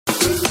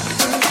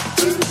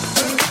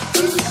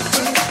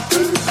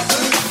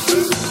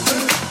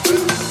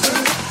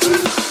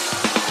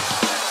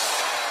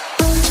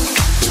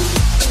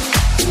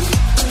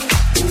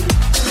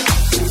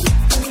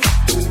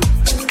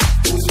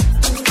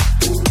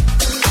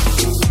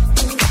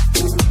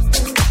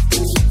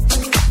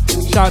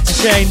out to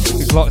Shane,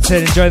 who's locked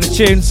in. Enjoy the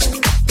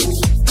tunes.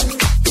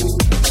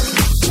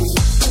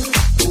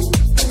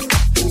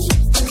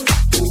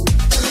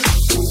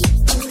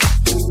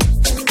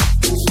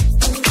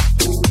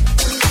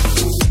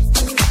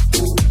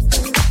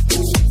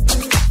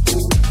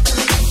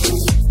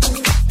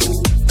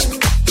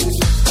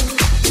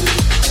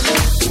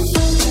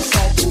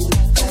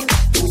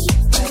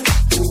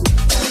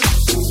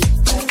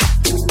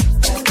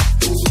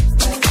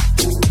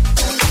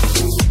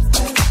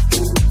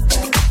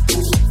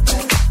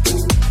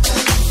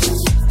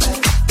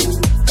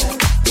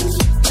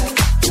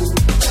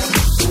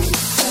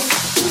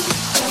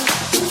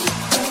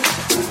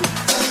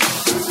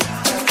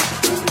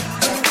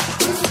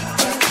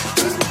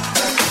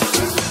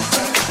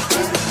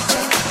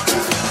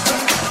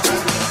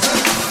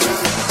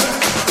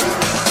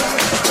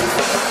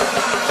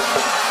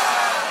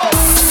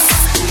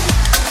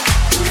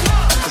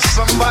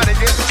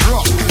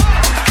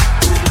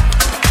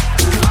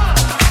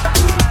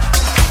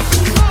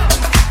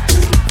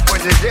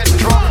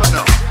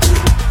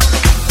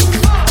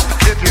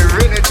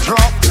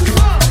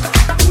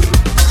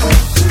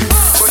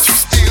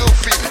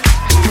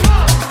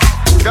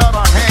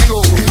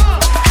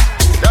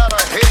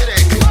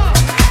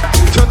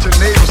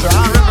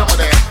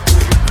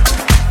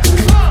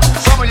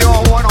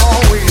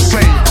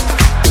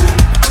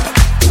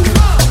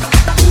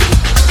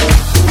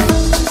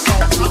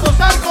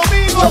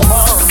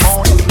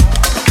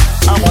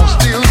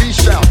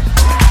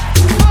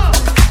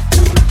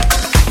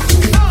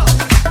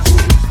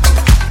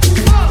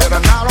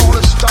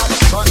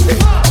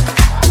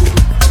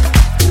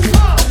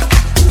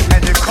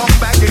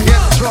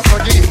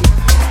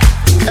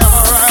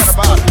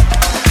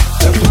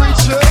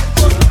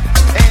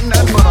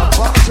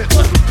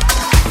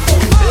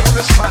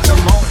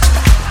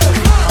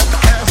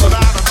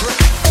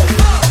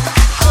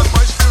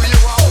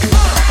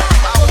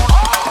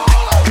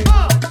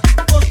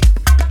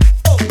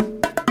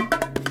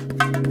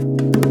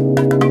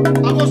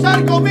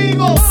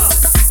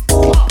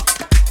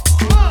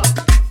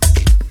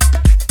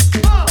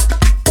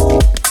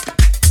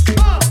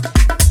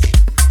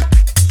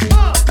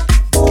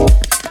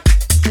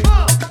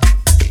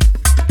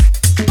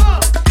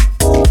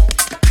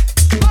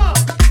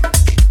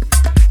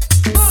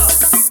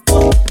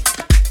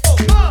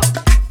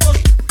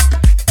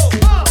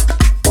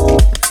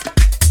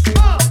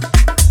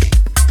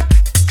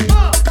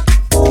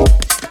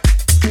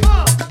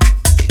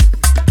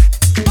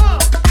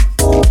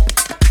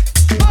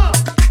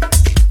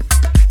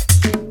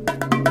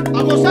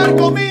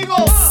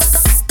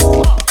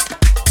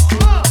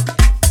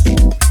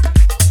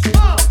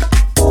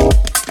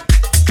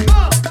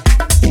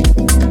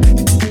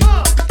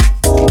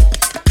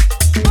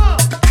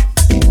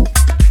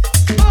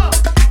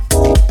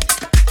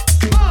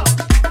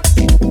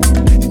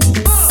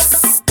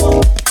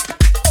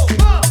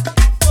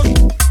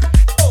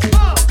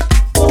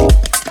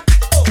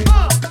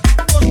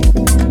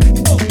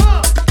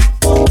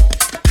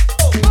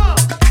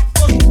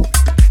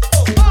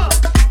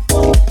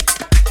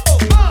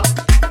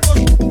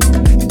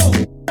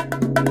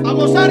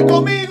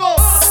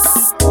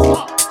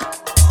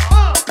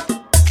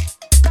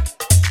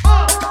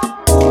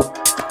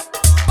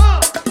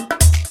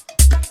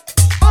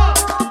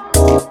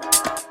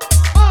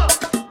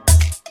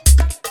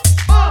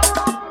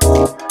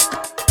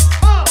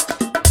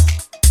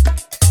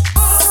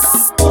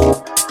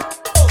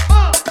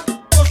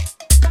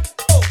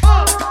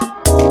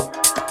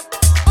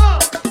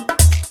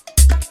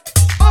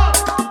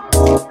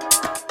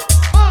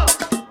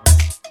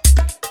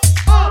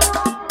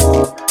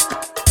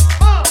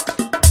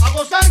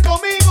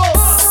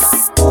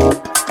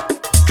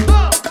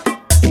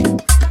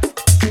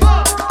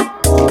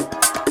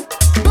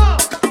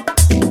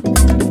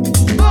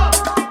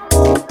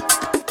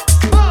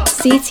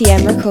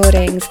 CTM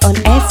Recordings on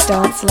S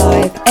Dance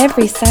Live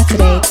every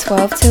Saturday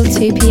 12 till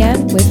 2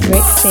 p.m. with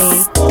Rick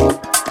C.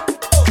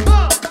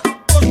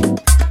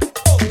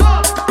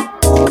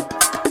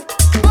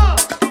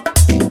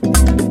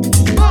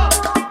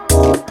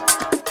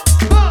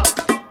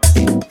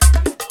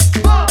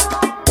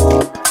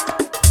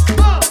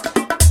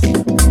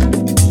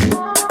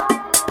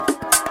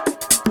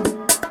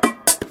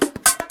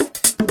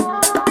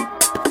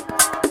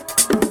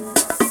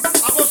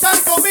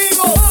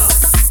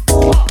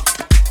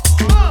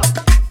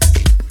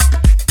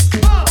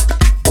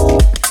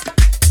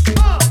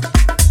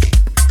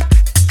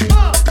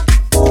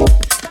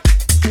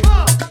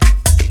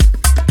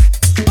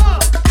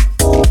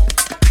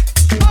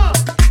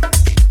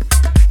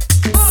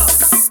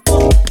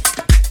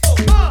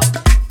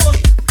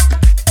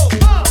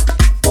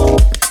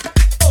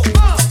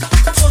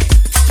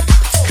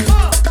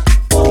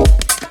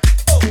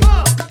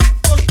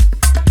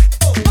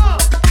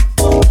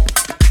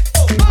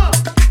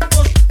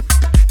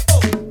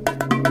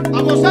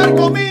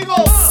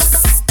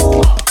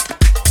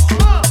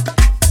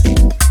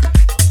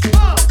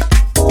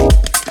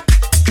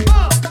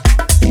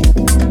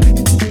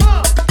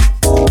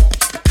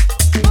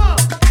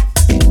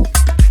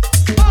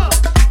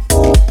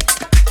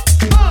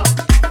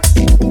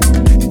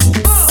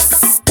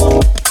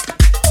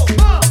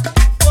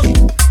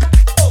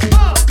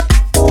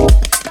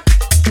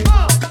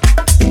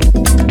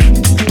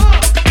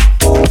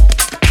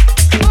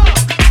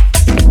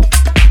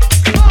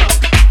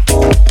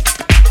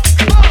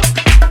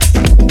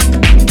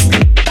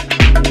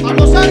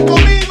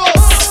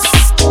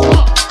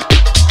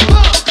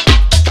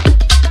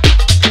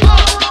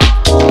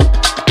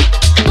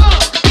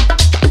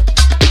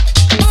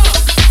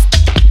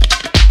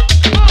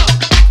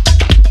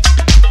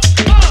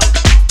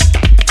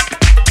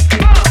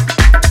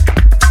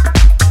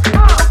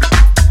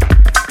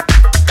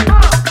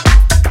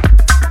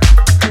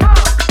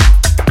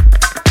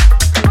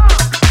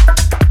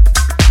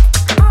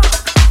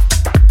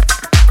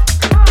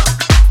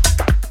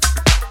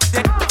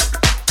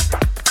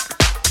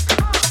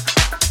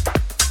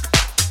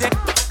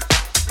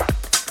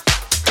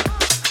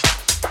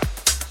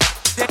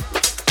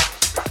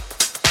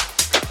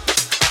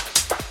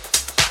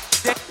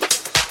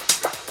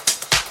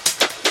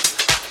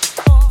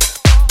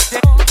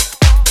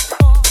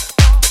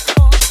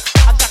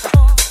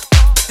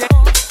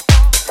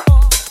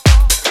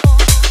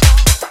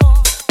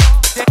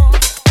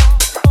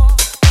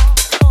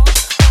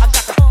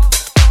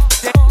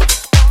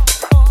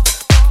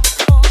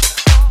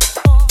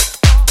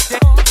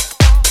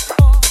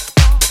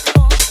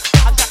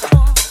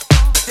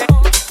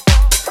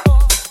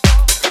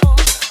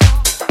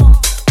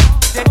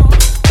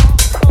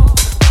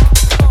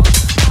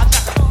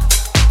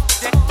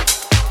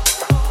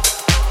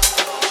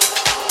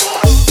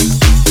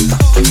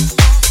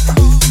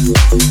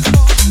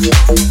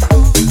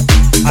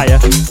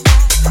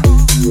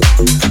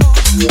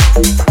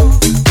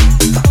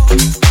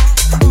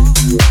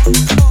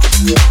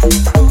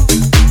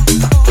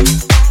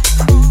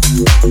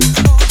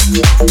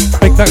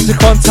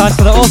 Thanks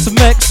for the awesome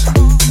mix.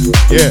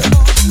 Yeah.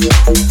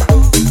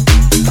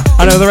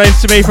 I know the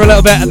rain's to me for a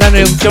little bit and then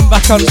he'll jump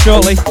back on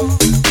shortly.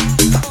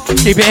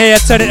 Keep it here,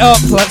 turn it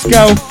up, let's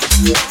go.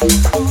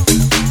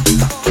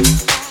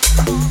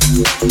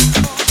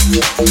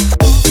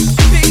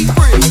 Be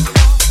free.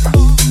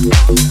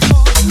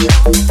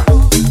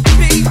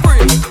 Be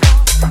free.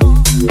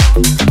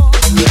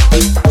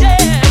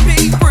 Yeah,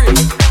 be free.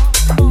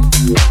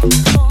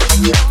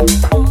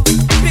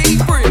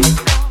 Be free.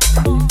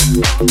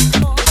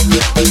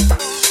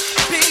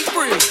 Be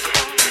free.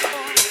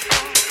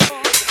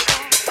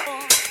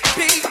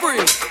 Be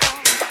free.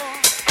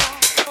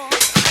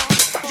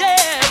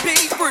 Yeah, be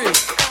free.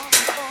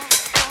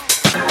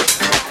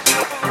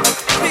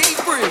 Be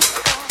free.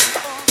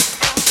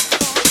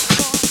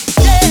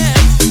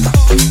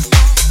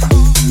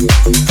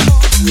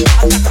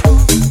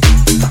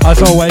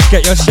 As always,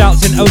 get your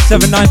shouts in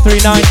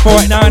 07939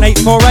 489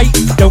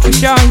 848. Don't be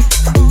shy.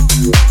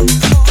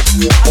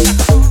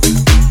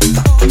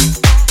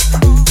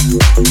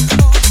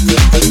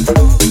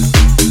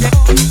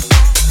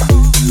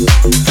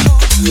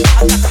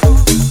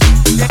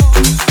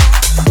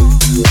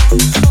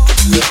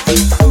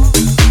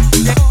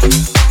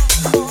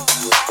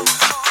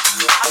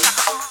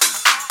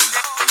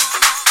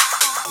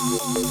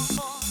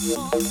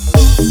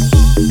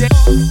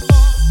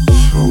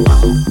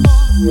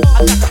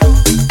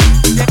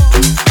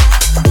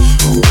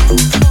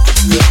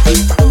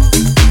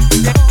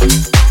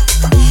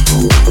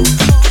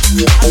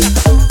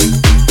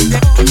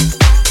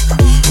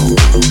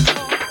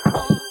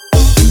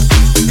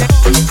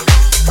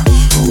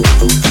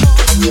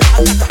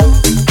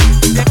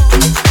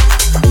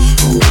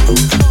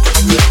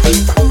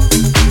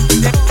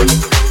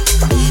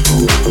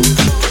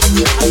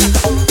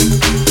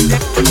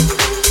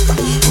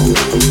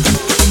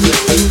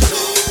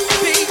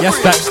 Yes,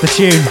 that's the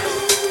tune.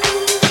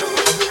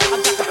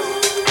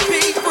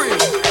 Be free.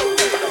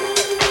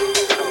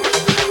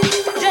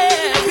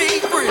 Yeah, be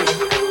free.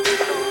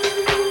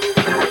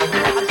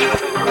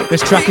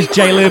 This track is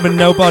J Loom and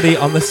Nobody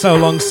on the So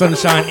Long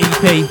Sunshine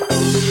EP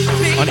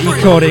on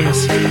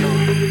E-Cordings.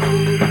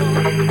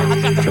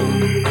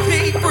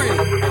 Be free.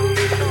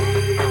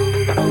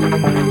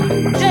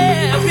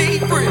 Yeah, be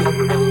free.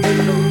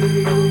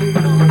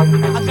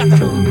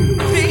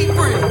 Be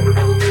free.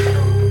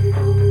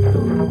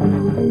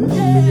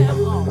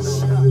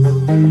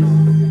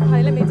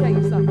 Honey, let me tell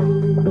you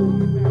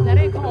something. Now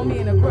they call me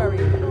an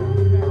Aquarian.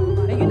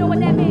 And you know what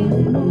that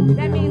means?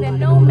 That means that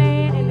no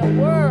man in the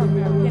world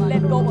can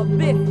let go of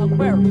this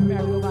Aquarian. I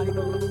don't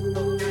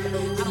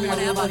want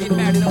to ever get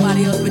married to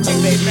nobody else but you,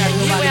 baby. You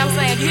hear what I'm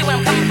saying? You hear where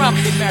I'm coming from?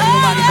 Get married to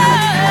nobody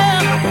else.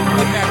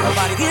 Get married to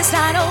nobody. It's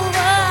not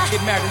over.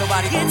 Get married to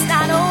nobody. It's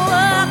not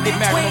over. Get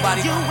married to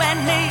nobody. You and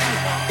me.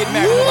 Get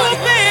married to nobody.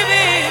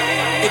 Baby.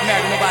 Get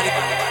married to nobody.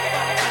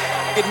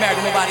 Get married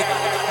to nobody.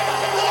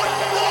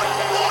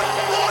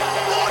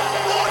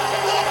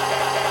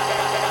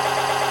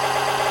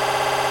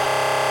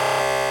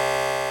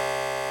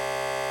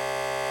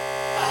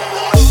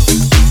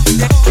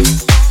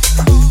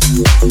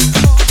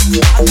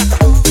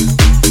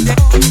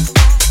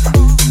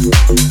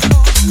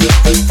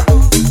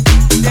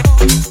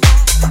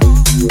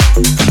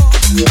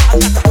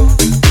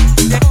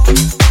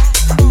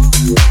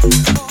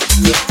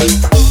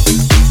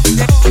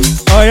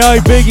 Oi, oi,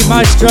 Biggie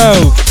Maestro.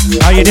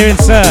 How you doing,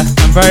 sir?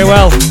 I'm very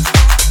well.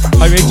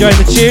 Hope you enjoyed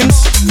the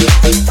tunes.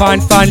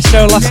 Fine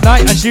show last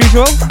night, as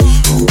usual.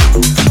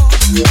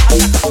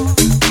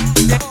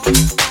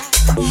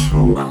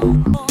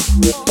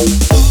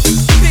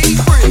 Be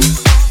free.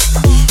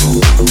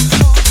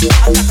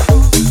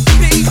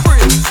 Be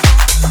free.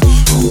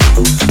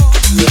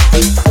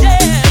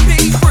 Yeah, be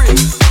free.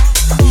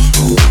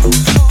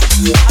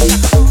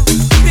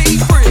 Be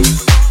free.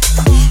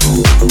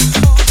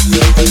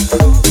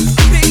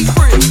 Be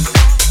free.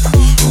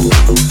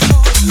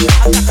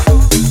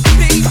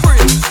 Be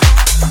free.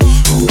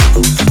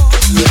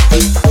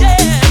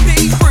 Yeah, be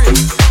free.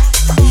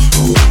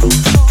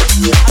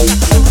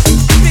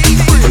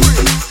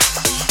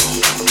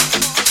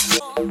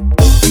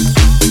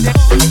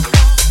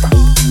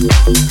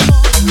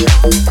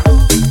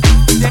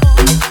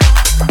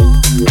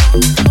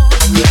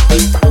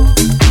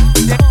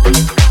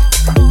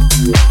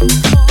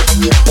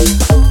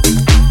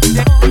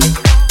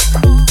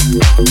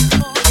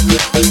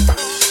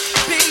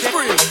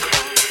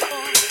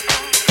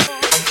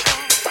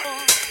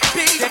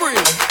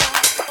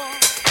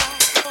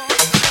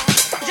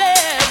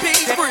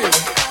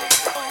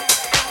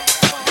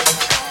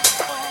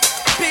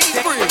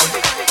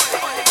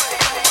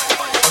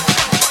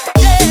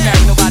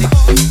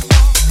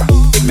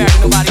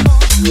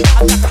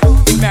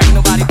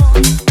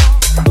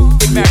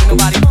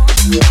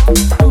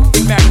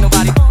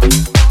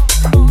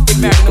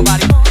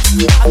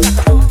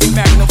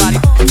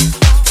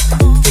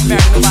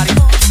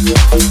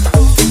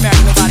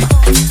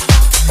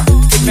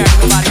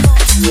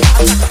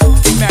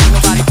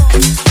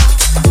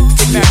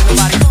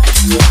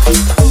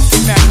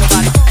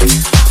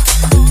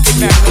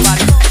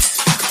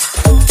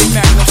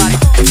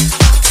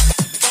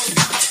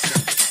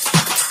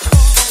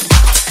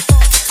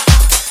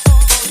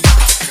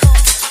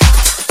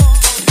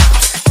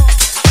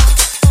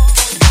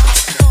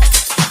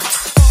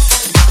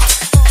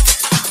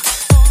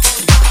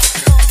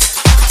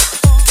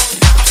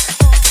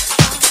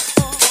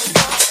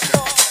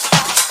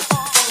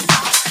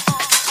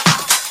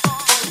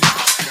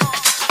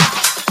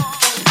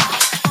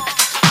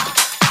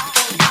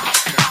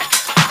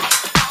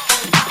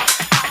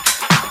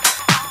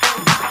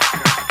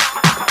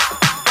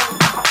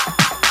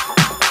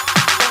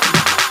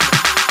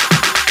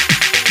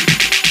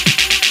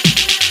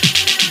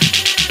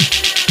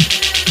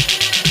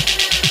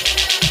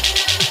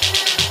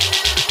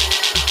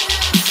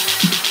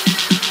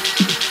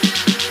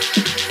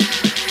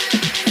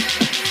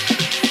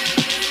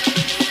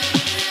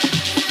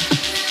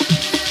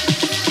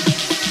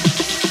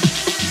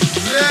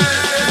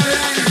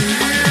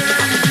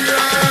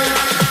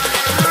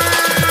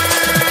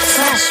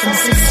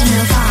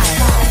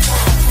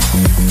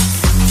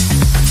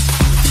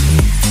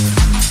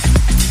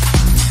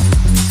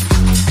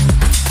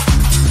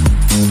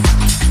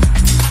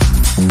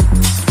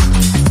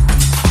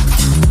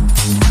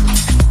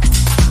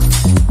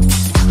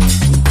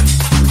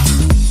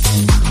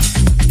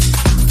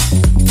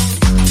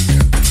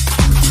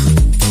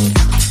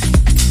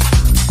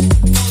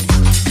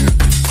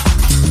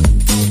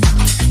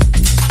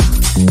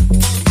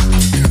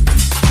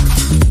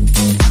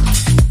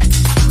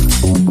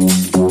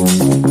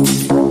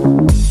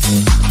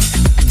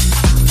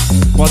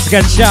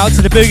 again, shout out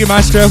to the Boogie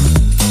Maestro.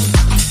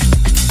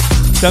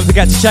 Don't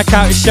forget to check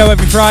out his show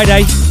every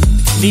Friday,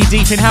 Knee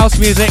Deep in House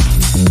Music.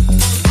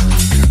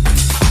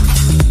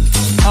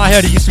 I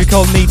heard it used to be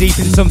called Knee Deep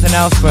in something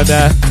else, but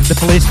the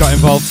police got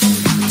involved.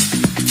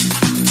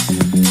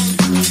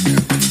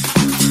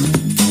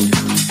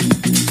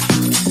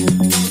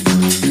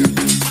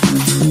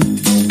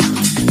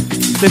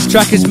 This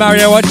track is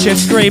Mario Ocho,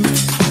 Scream.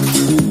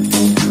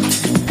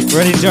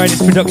 Really enjoying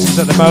his productions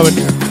at the moment.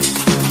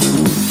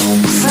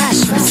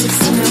 Fresh from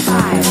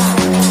 1605.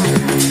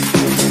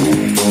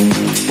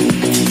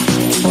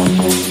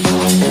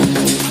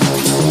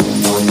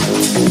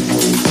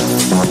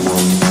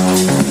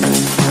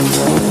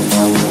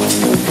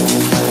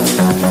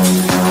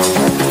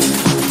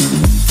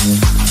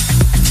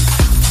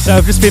 So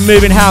I've just been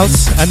moving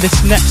house, and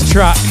this next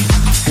track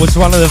was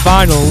one of the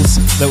vinyls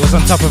that was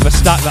on top of a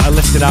stack that I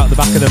lifted out the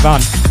back of the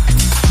van.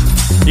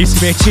 It used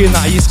to be a tune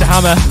that I used to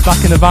hammer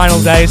back in the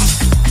vinyl days.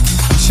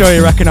 I'm sure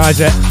you recognise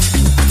it.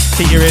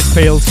 Keep your ears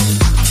peeled.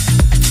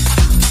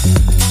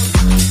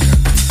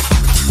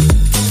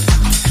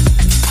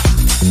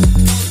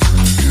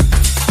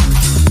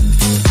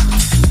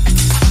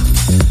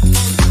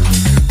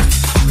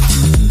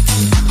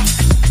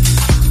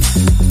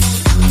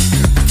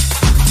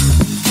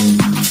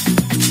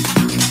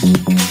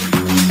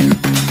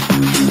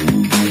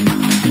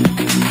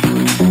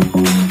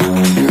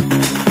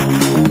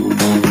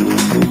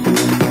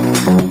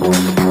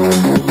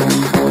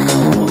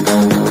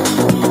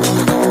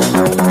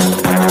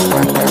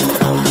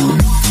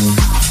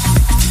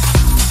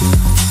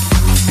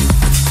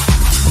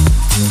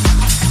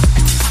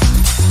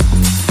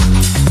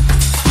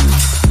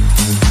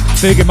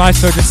 Boogie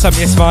Maestro just sent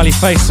me a smiley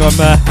face, so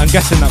I'm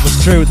guessing that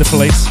was true with the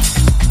police.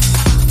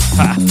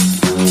 Ha.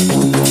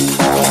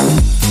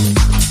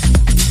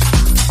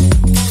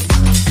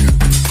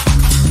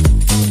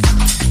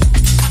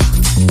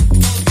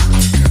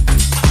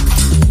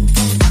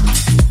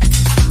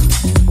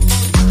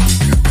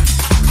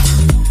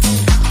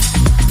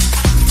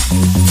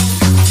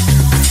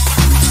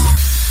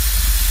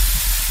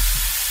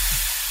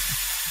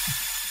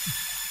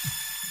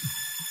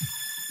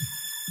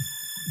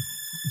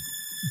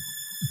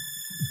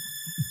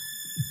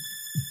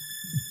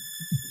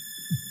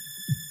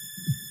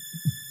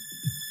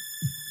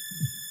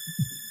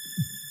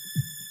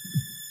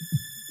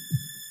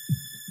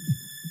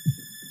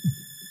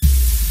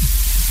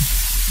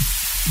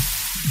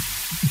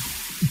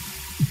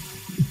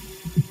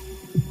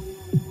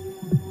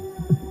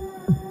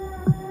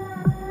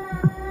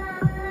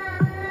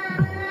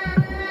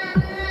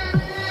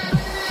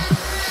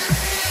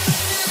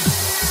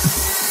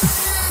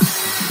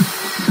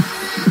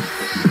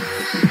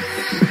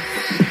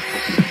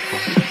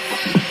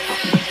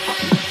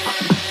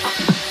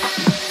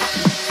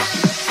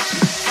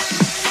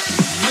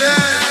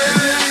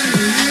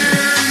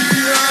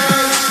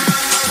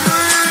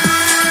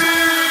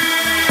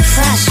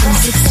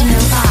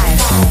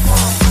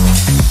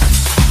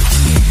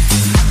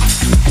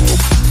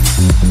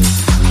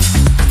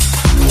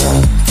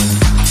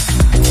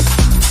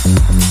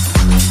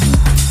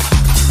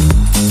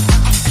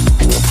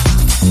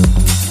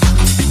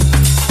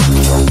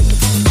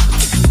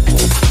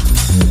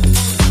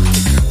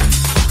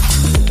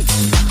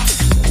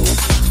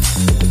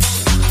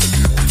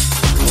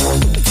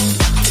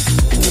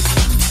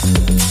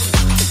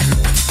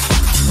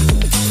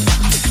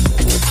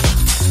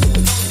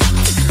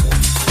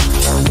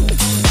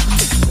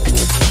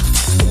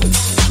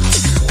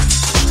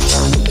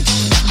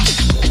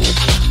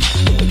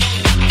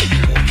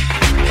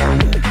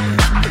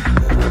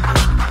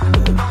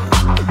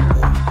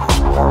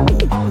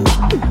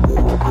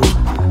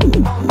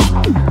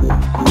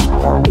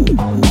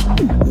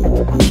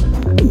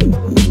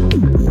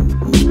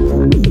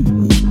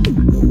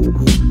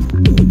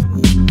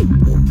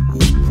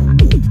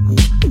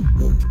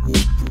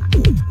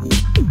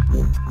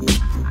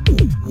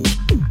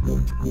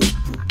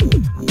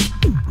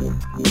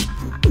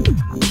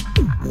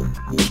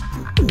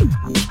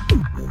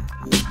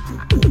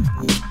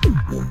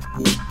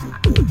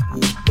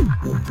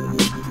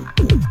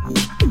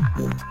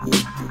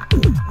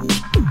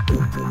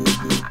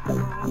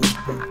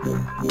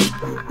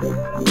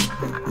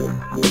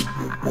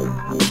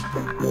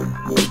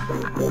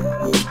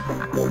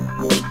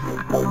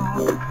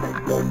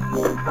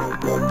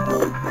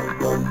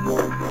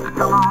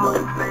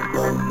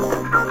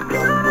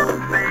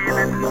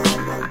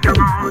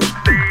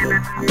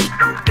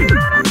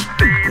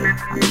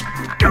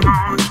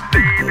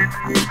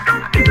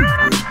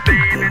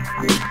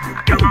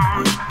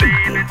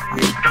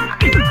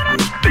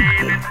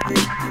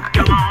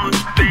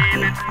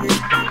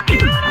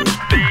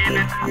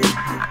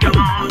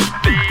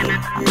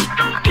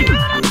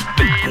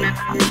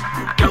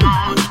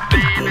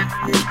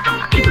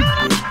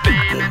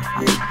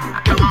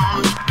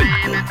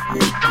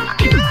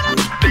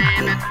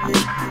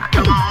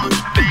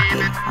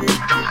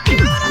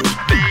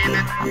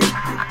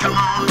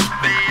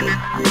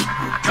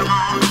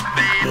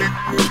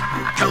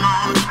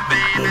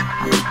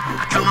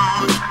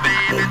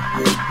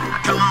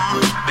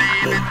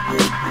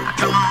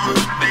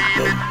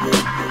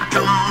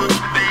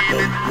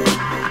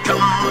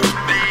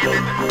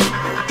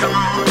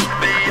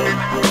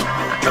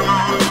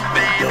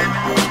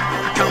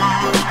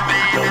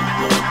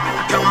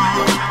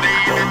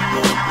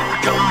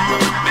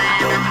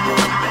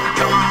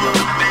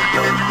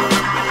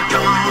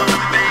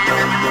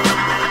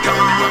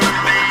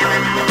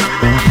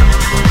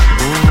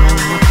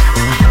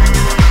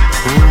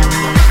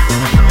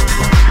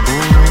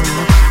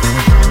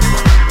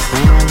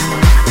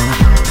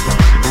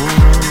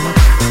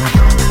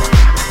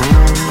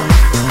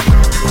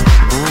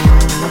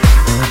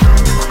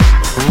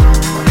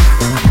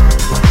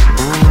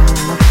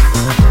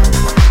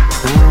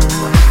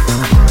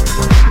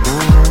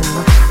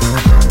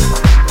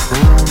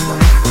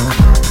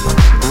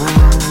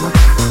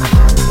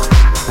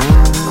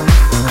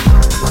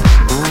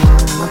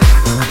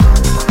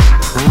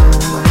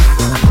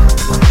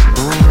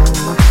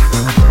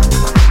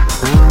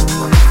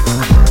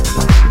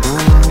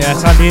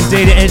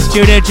 Indeed it is.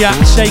 Junior Jack,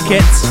 Shake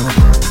It.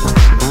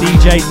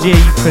 DJ G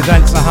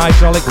presents the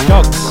Hydraulic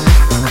Dogs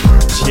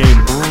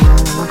tune.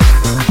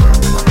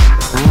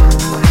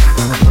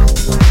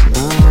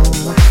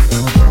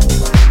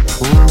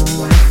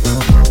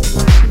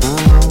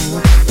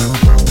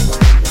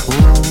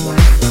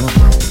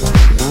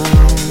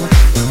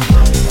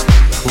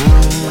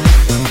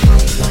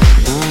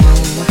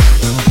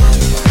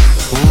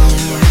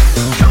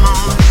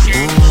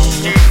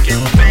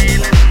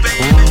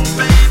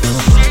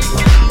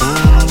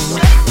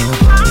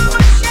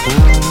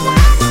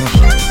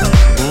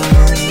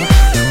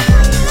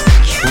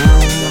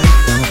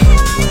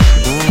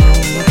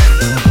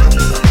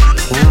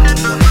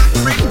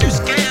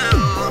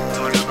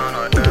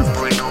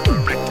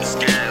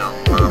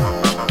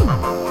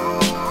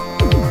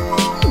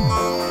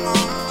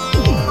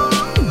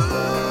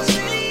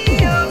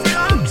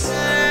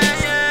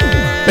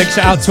 Big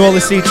shout out to all the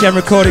CTM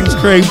Recordings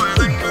crew.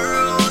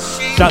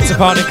 Shout out to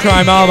partner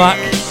Crime Armac.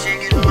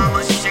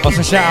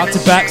 Also shout out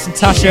to Bex and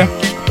Tasha.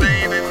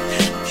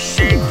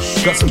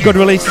 Got some good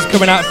releases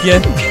coming out for you.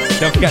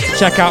 Don't forget to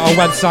check out our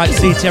website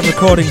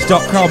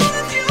ctmrecordings.com.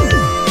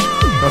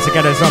 Also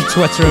get us on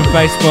Twitter and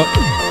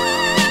Facebook.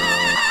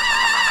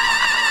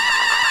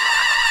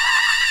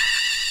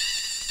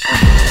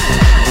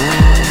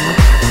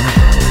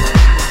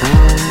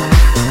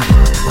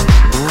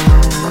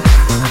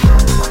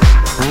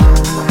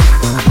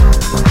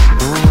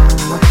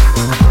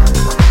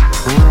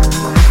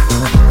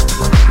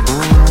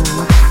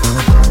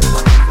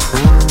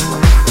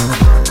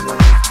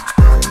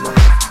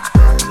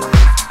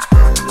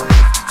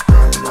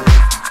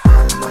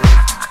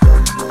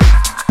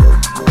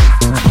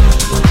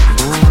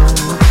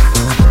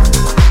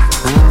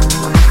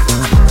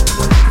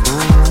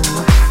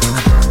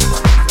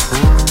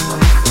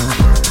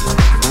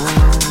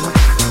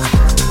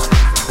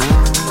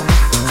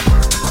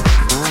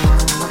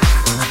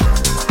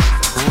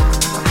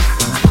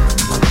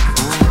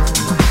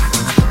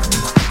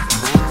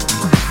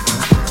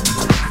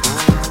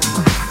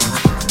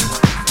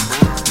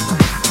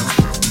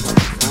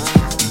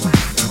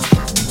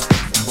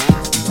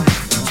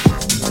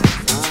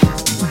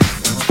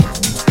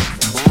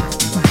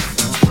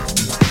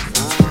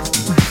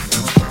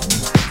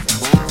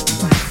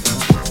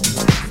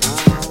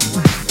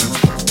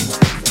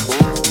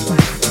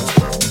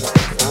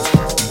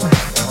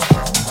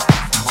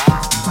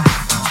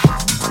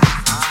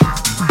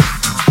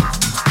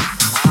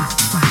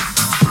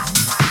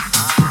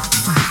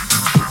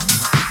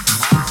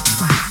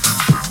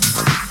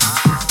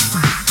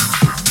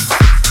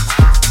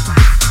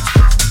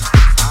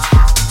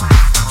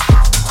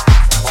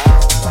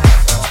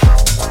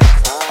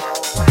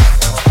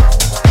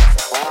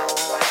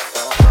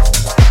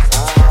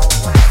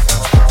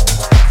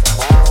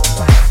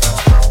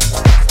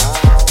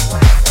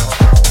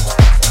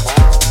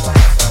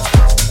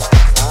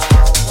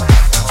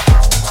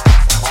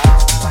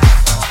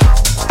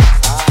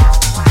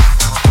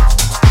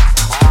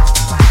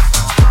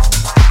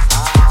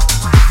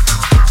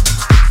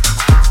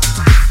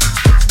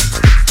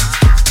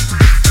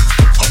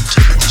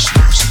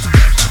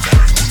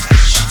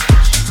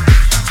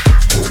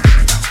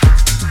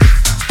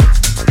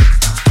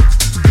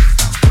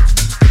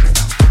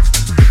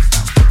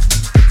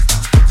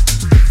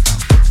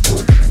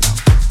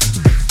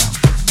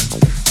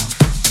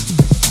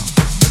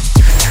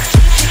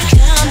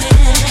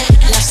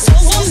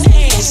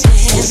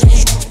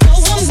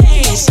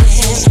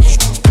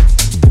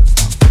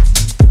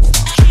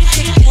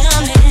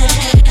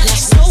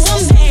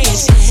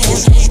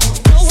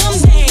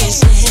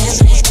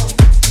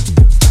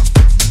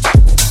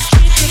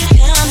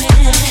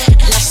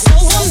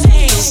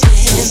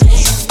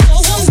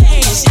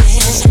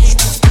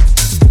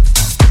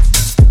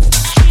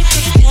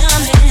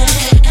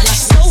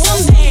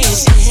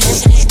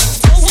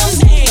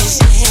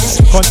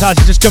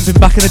 Quantage just jumping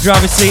back in the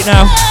driver's seat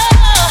now.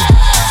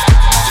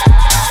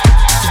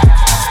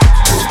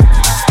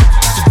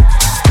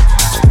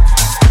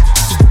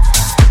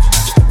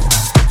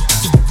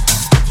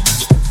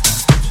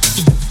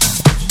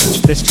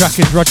 This track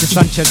is Roger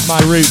Sanchez, My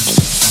Roots.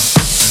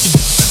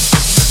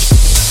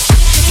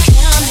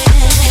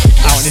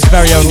 Out on his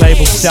very own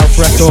label, Stealth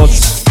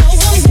Records.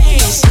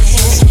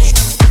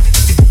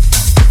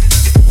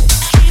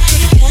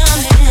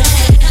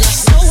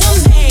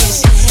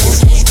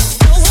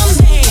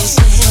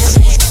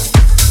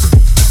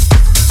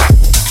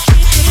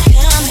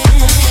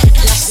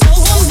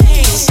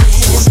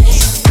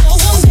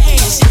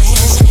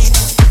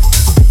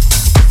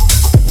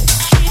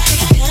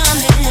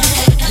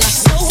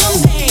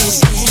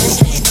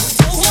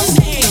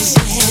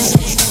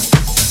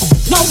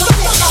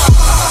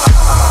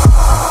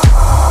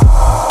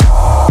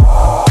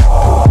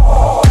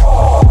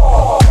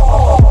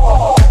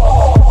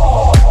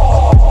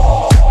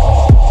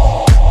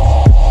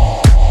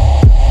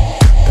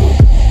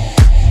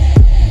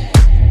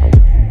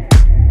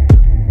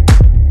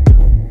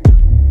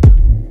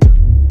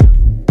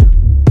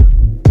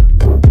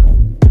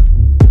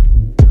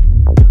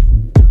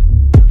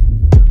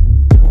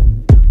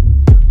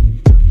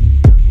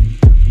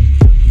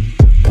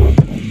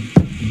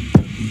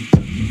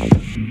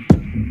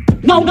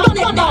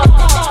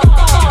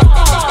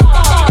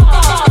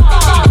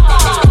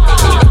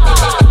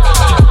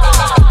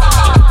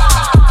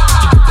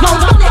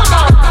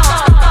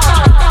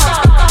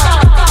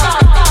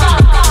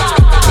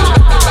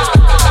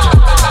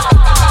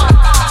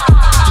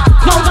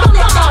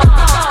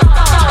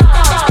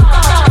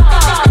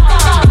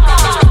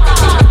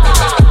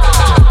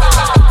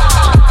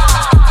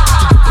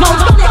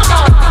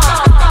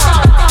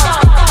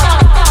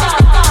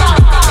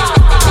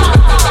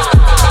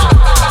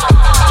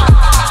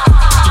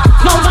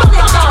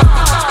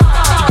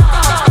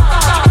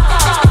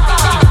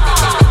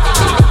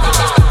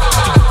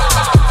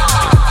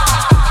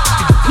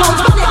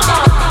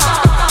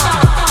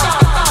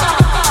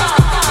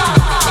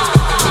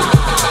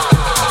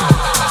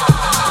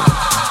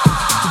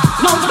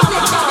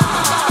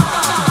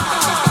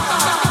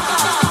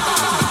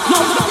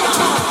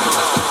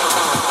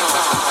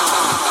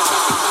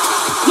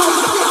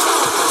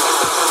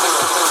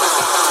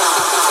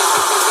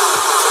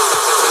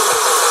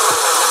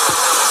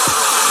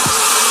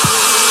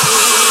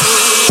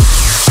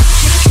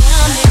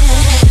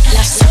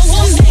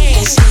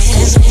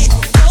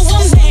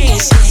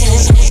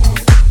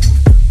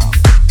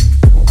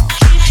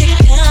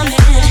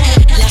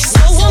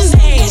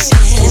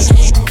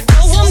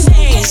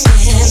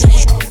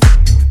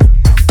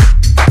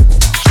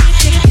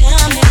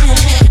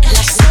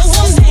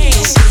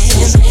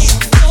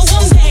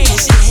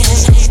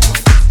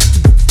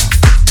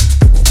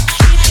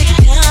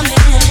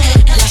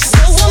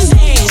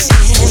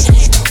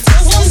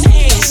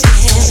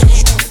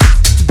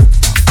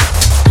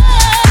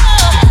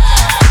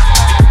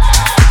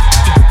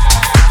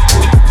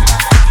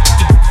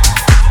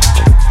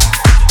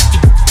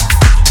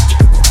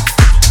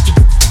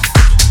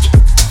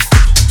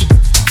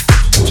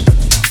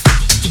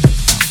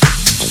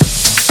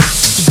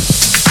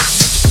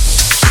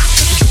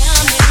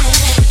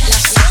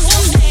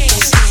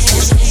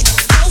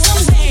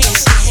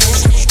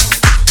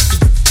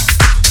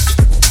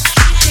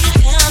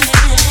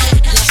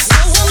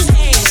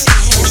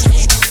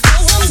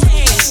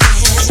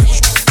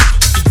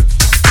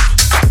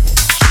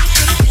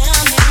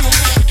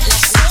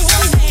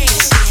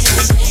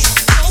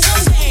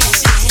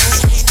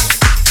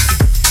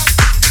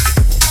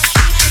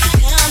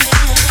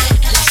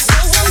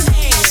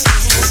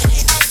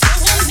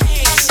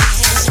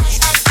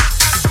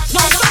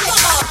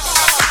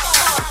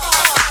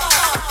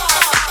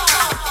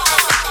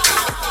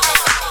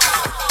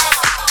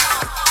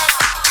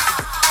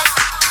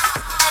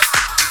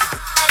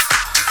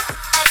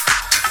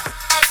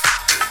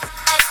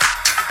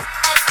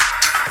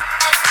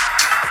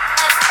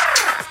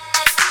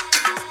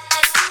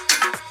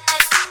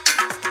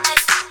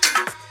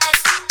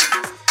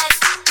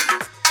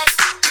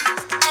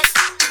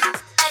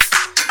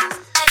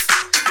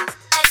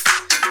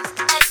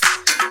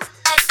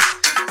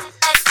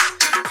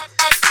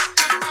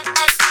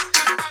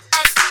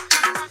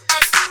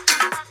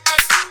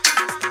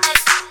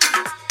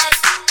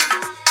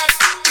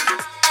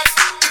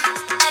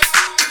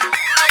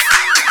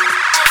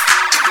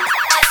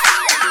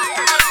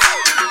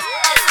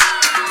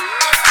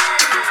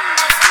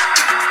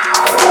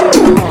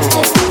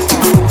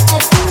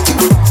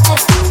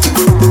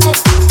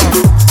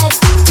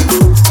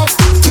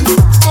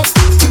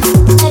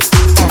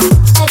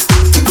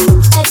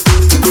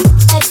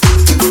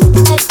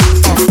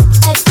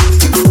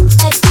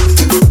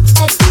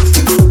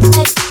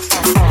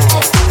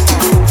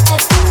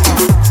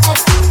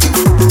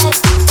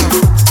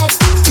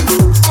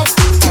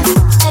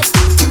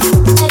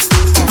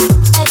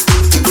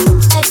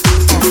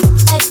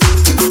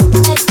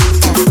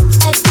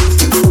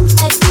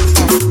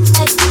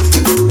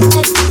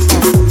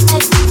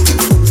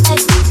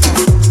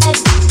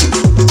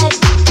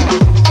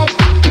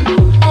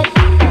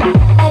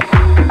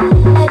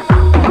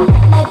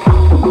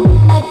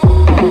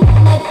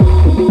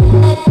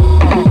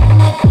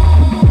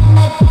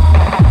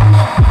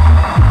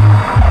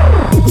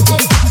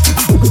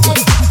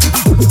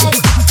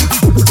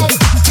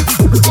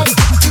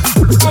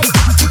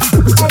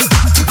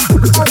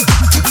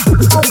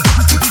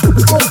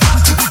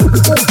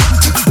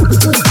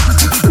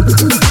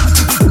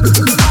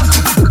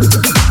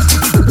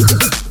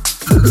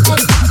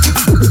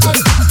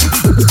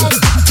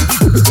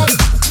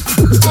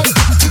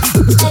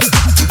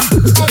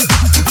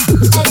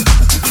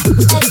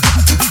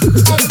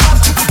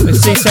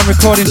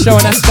 Recording show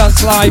on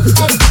S-Dance Live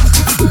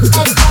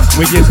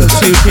with you till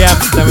 2 PM.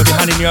 Then we'll be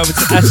handing you over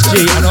to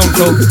SG and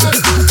Uncle.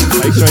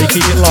 Make sure you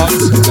keep it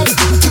locked.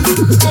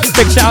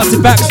 Big shout out to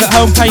Bex at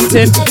Home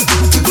Painting.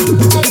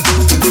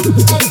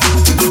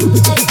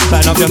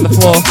 Better not be on the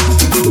floor.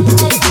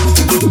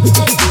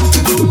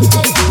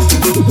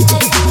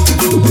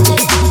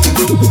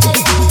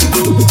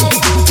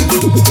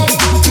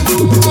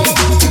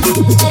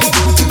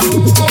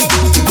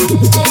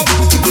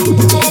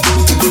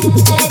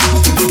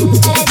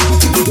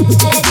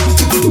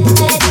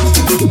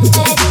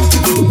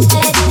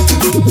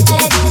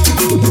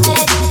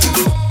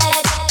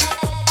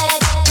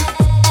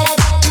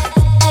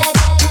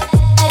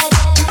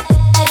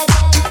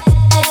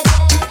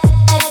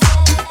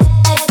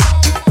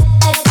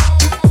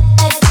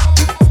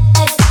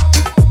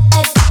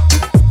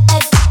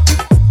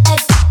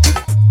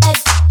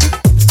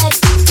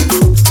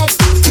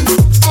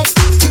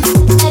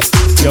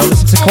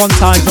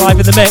 Quantimes live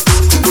in the mix.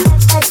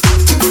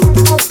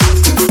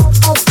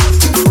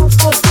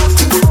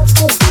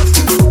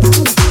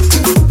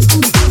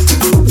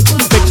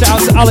 Big shout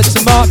out to Alex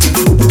and Mark.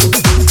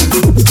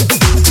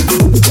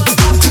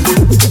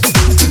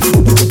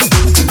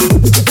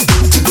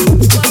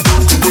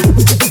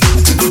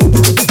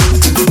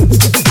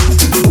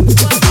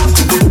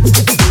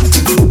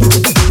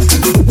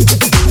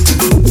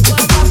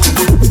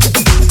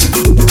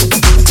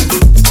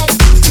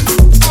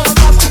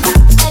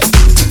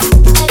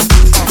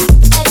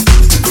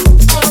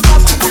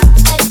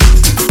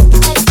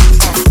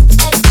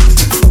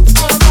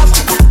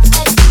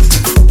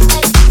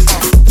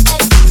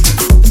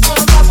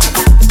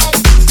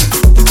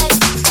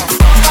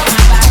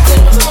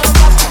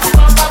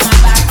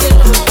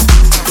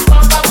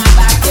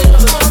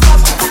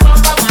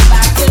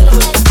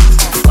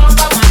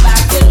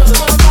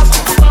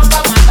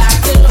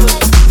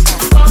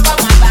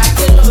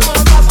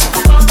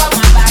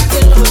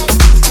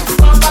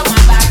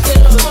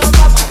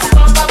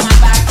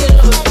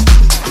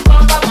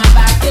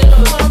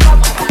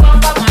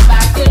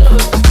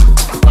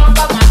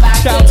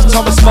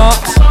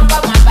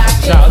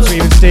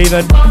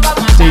 Stephen,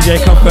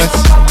 DJ Compass,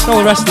 and all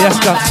the rest of the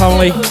S-Dance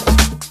family.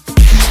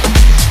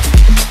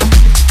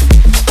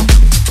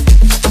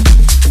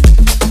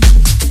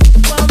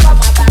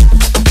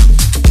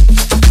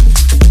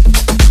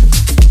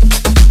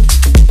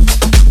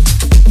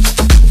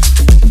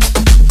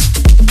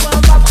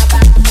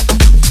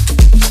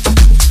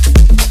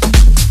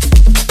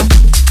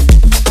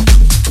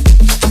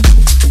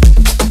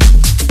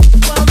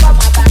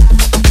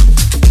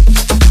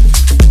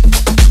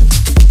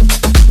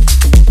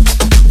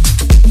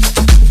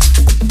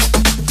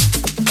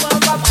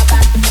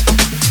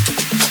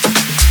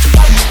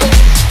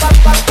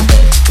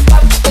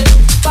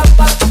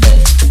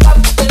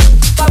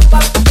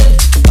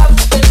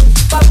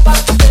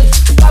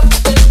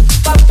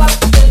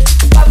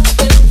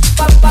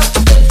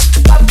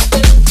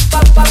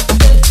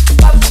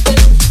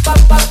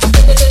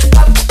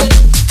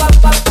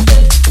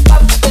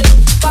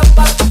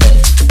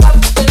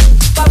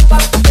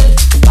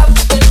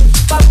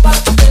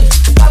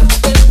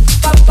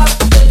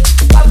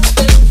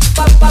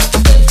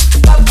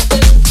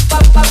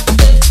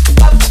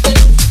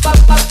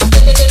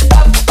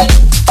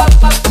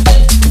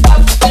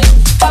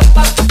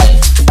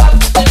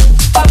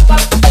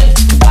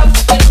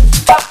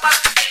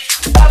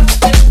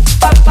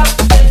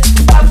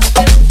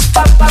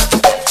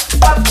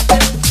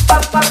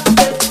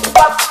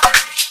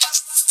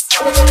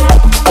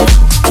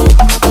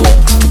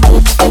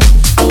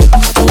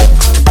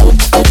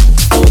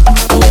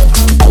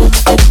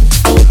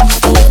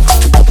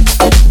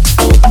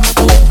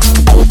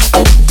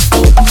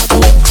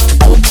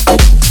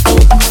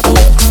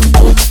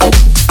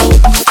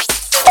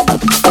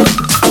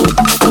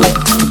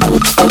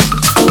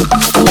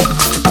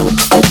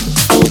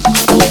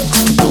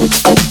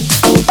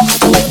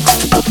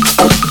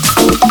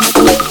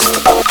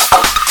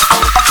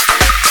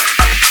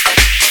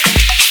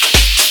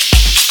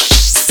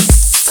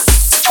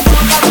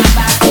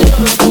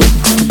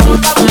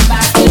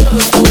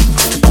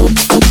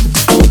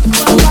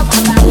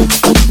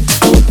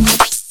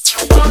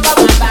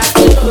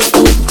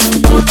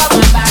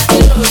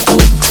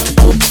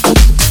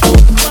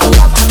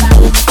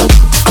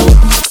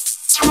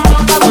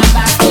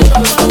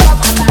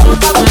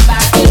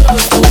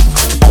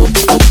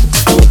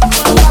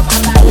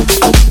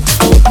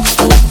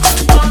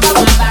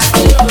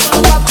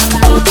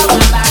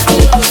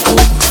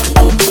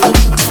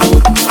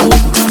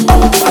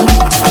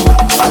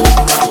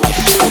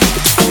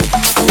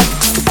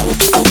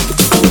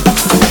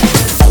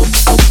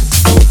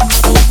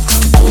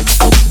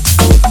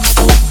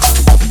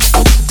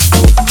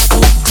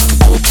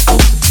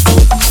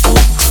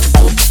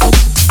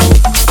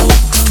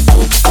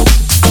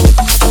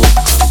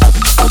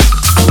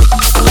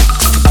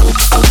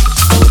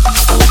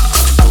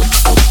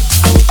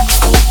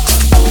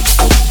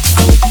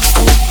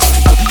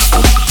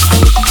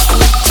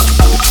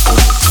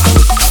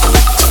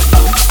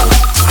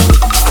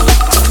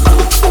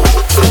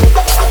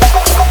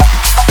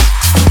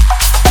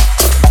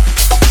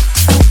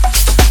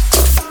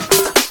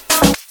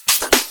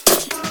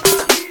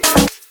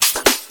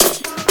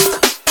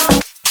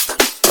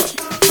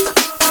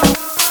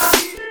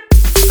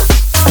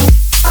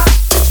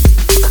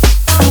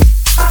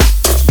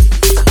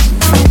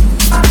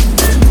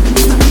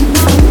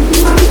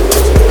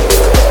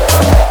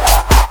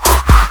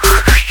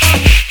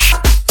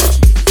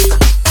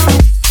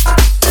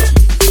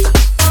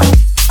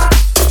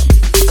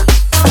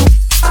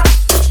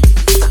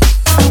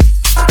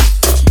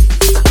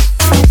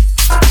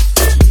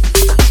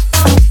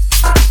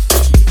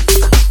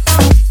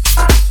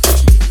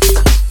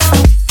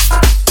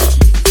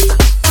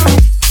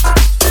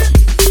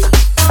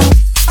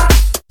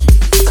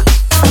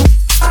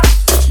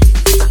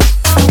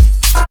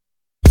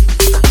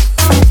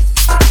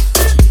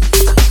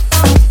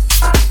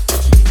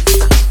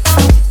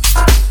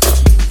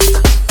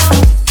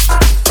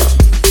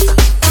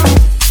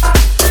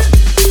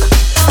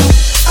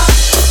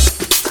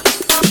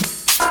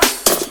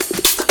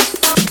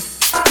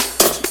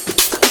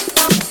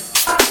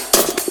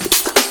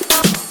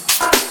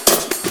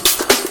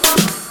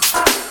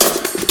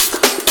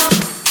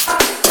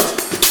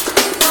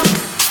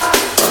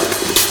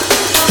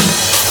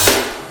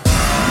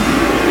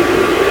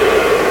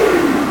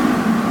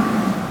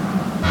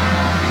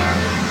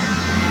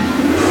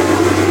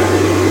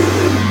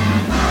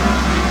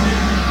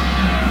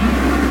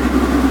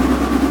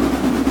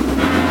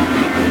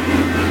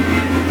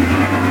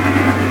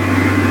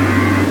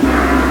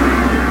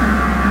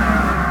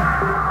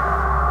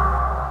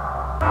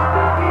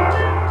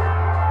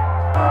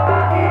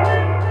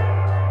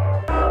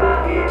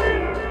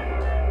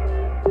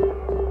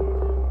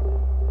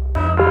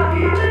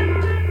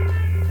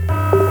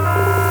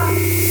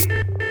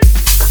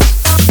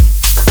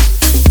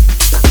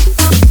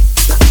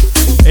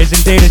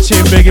 is indeed a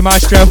tune, Boogie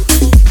Maestro.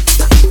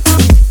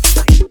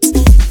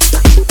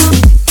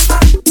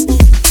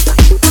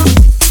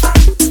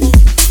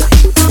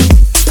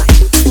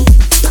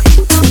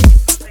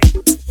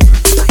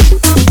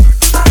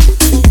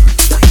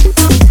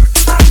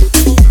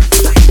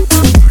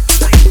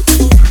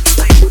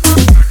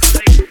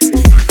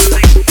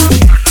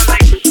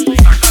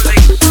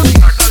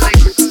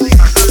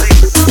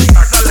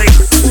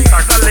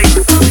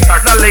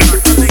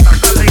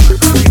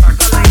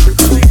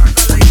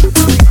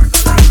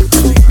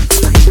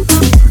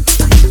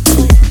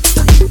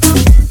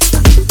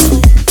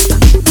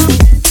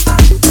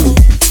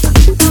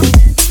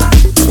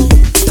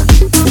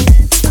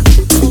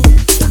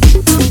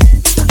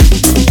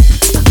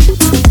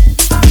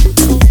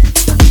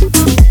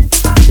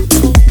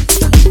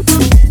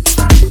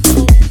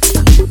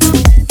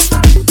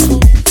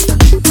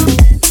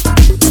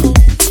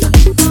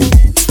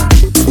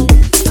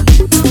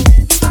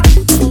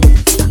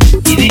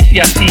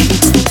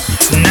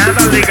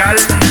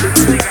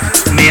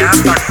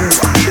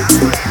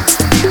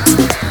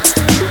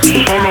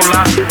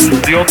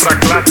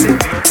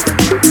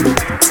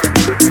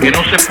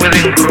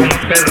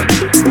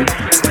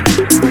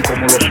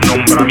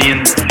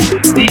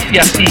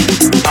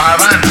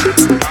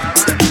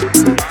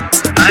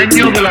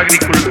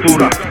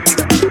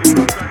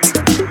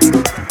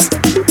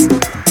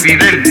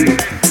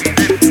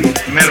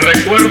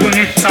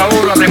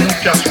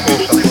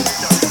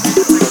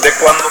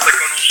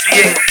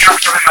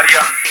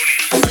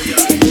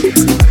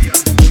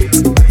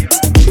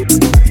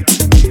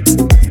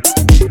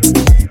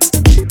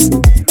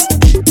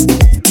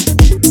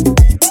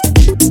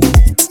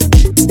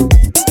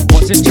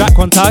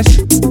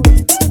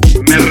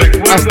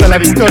 Hasta la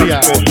victoria.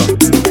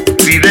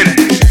 Fidel.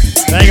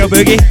 There you go,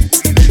 Boogie.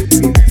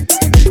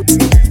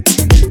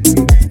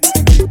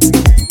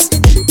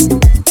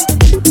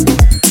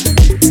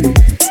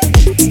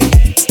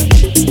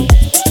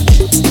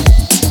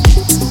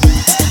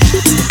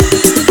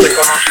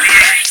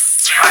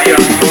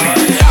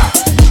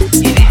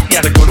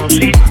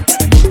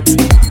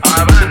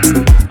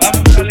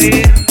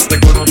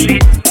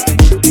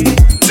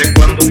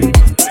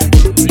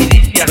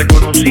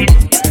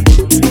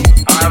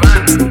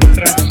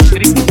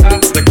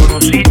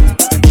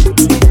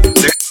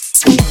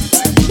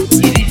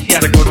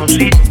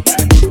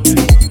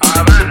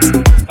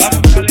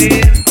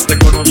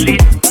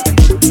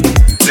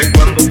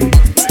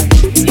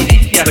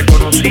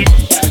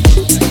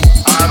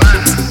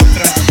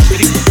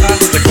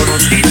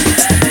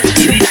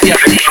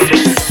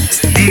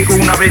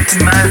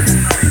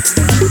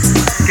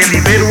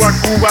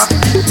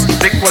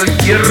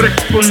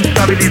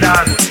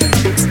 Responsabilidad,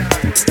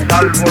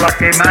 salvo la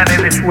que emane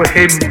de su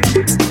ejemplo,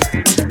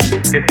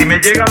 que si me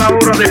llega la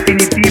hora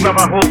definitiva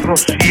bajo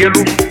otros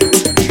cielos,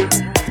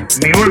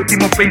 mi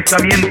último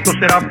pensamiento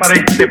será para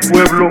este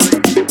pueblo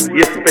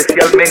y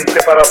especialmente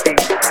para ti.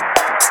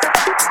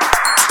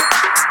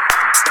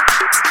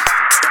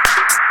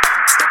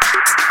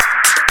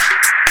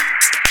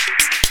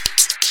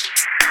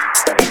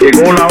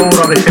 Llegó la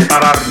hora de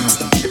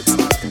separarnos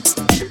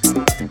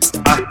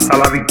hasta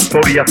la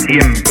victoria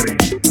siempre.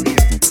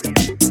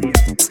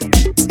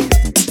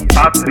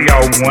 Patria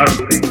o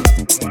muerte.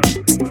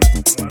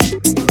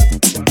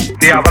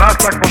 Te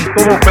abraza con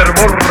todo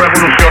fervor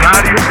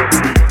revolucionario.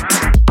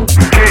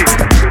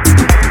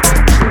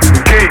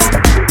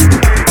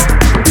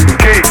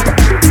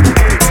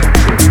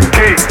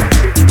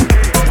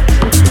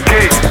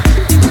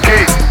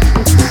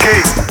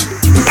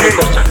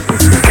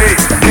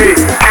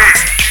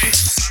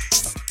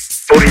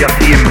 Victoria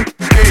siempre.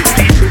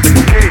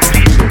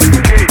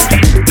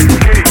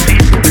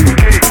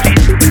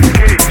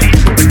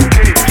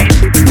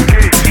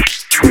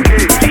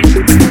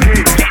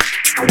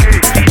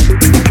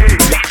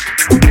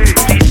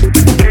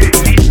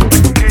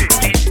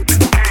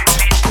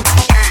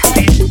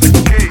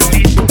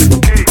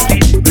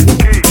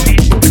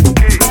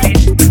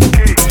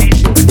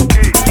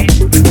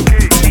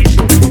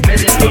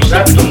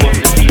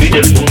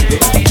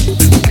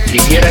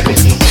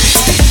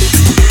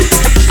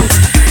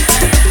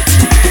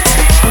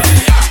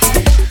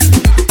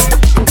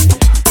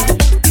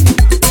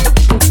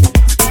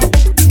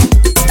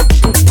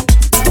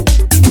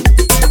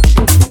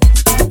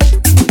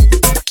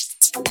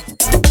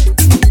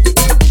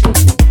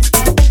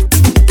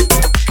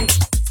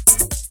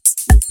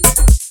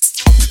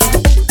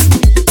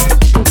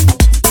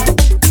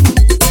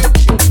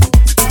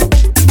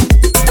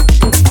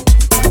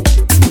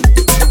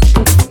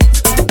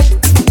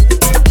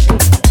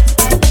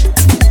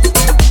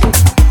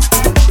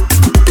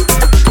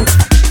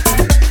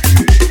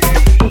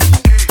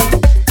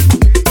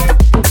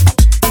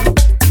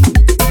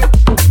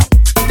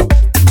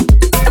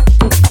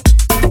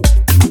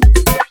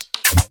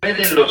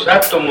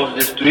 Átomos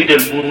destruir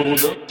el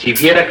mundo si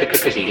viera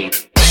que sí.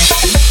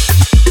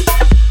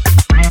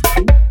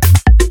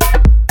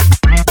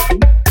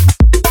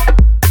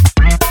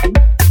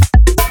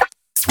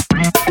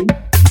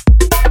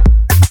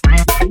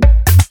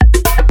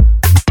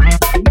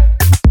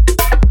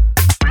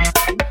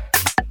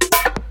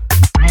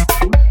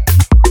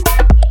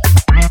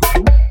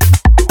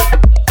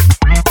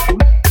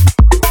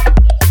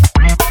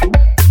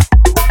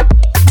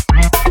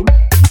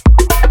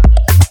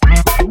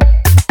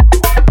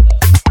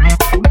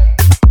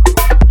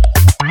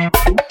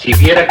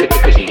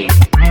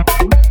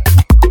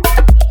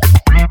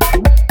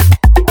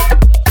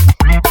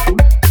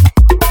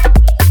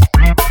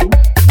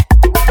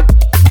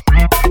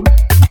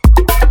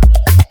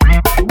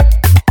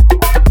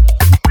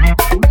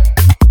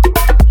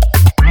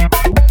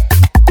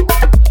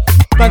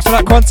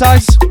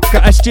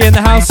 SG in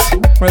the house.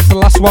 Well, it's the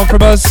last one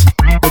from us.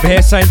 We'll be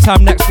here same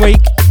time next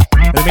week.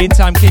 In the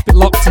meantime, keep it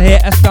locked to hear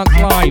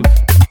S-Dance Live.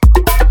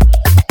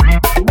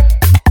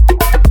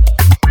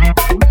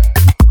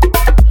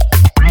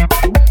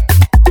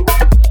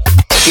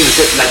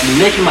 La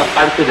millésima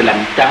parte de la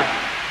mitad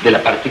de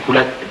la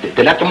partícula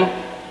del átomo.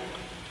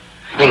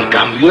 En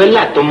cambio, el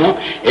átomo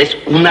es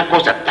una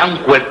cosa tan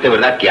fuerte,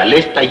 ¿verdad?, que al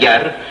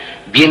estallar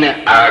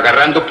viene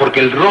agarrando, porque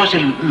el roce,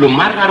 lo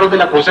más raro de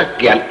la cosa,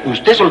 que al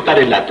usted soltar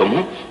el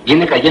átomo,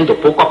 viene cayendo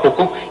poco a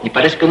poco y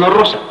parece que no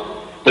roza.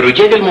 Pero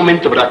llega el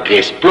momento, ¿verdad?, que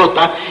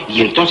explota,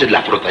 y entonces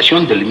la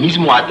frotación del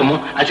mismo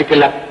átomo hace que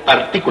la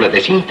partícula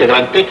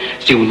desintegrante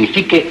se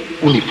unifique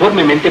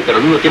uniformemente, pero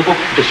al mismo tiempo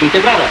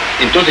desintegrada.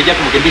 Entonces ya,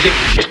 como quien dice,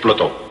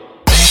 explotó.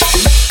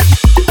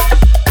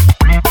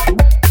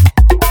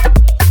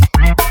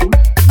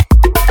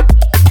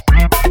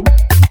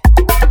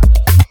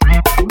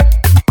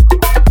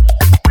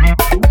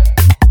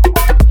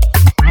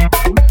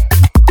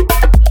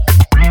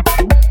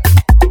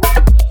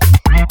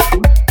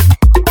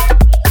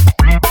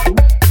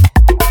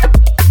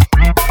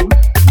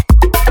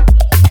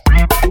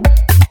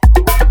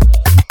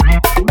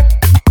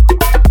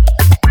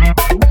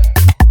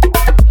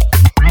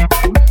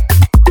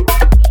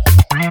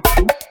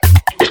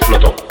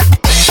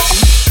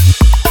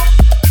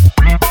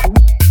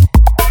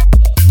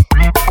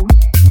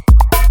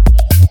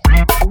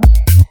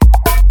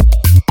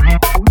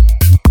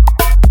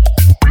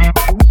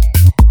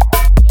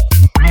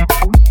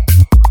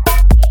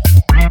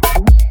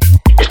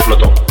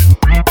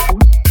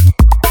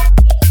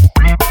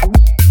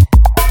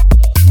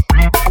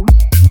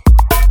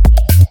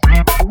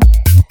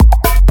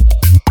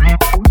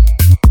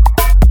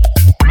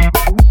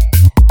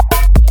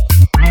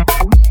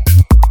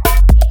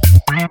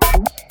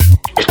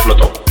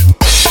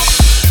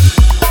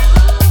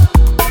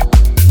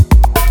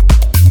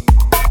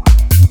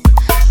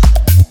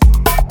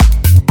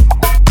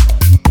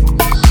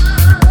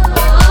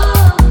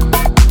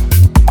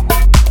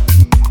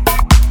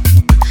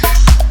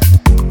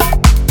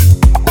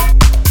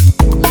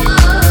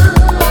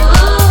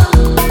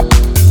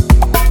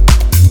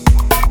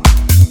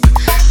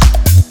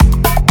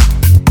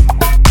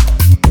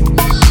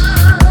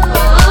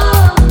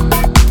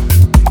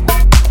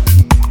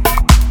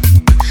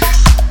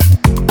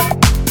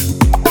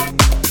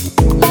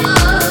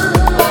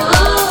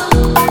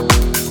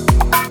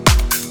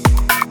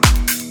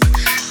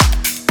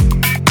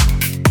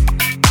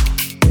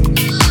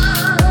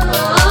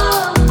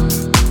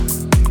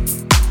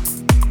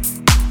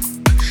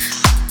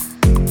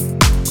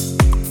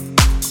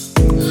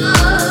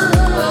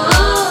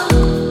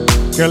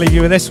 Gonna leave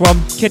you with this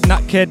one.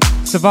 Kidnap Kid,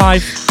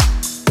 Survive.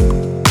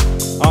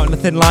 Out in the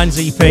Thin Lines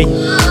EP.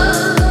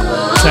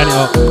 Turn it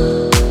up.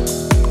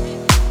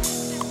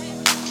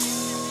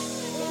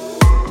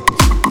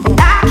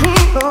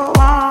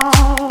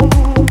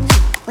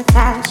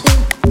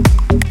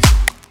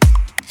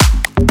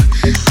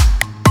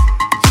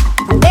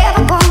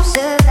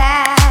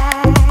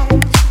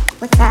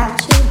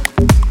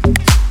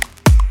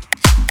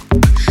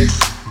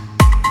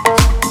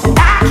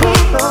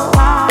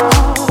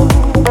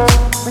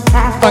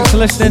 Thanks for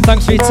listening,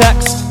 thanks for your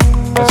text.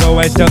 As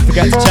always, don't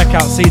forget to check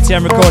out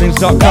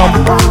ctmrecordings.com.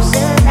 I'm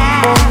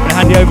going to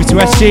hand you over to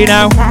SG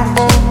now.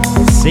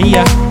 See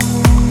ya.